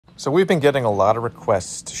So we've been getting a lot of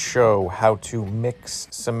requests to show how to mix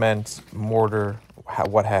cement, mortar,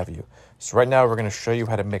 what have you. So right now we're going to show you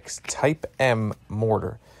how to mix Type M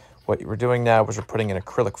mortar. What we're doing now is we're putting an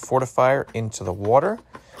acrylic fortifier into the water.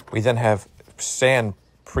 We then have sand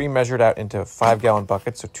pre-measured out into 5-gallon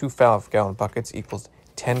buckets. So 2 5-gallon buckets equals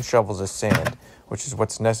 10 shovels of sand, which is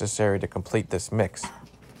what's necessary to complete this mix.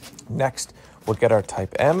 Next, we'll get our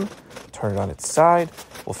Type M, turn it on its side.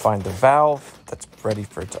 We'll find the valve that's ready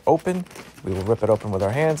for it to open. We will rip it open with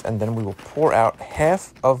our hands, and then we will pour out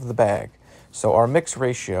half of the bag. So our mix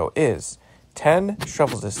ratio is 10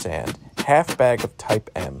 shovels of sand, half bag of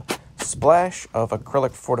Type M, splash of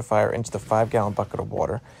acrylic fortifier into the 5-gallon bucket of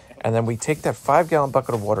water, and then we take that 5-gallon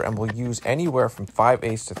bucket of water and we'll use anywhere from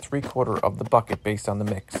 5/8 to 3/4 of the bucket based on the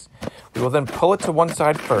mix. We will then pull it to one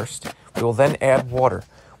side first. We will then add water.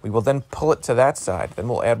 We will then pull it to that side. Then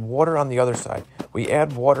we'll add water on the other side. We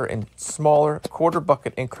add water in smaller quarter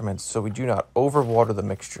bucket increments so we do not overwater the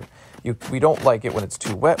mixture. We don't like it when it's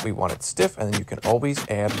too wet. We want it stiff, and then you can always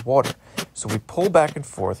add water. So we pull back and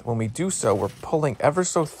forth. When we do so, we're pulling ever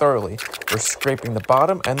so thoroughly. We're scraping the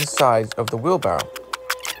bottom and the sides of the wheelbarrow.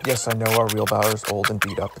 Yes, I know our wheelbarrow is old and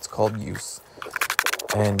beat up. It's called use.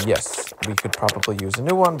 And yes, we could probably use a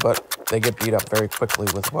new one, but they get beat up very quickly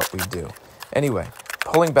with what we do. Anyway,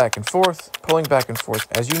 pulling back and forth.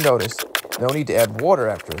 As you notice, no need to add water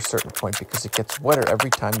after a certain point because it gets wetter every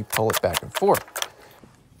time you pull it back and forth.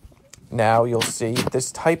 Now you'll see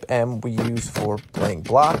this Type M we use for laying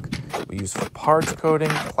block, we use for parge coating,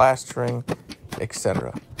 plastering,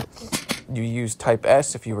 etc. You use Type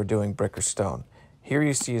S if you were doing brick or stone. Here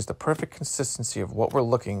you see is the perfect consistency of what we're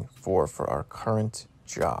looking for our current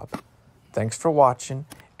job. Thanks for watching.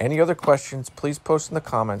 Any other questions, please post in the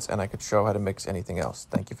comments and I could show how to mix anything else.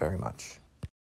 Thank you very much.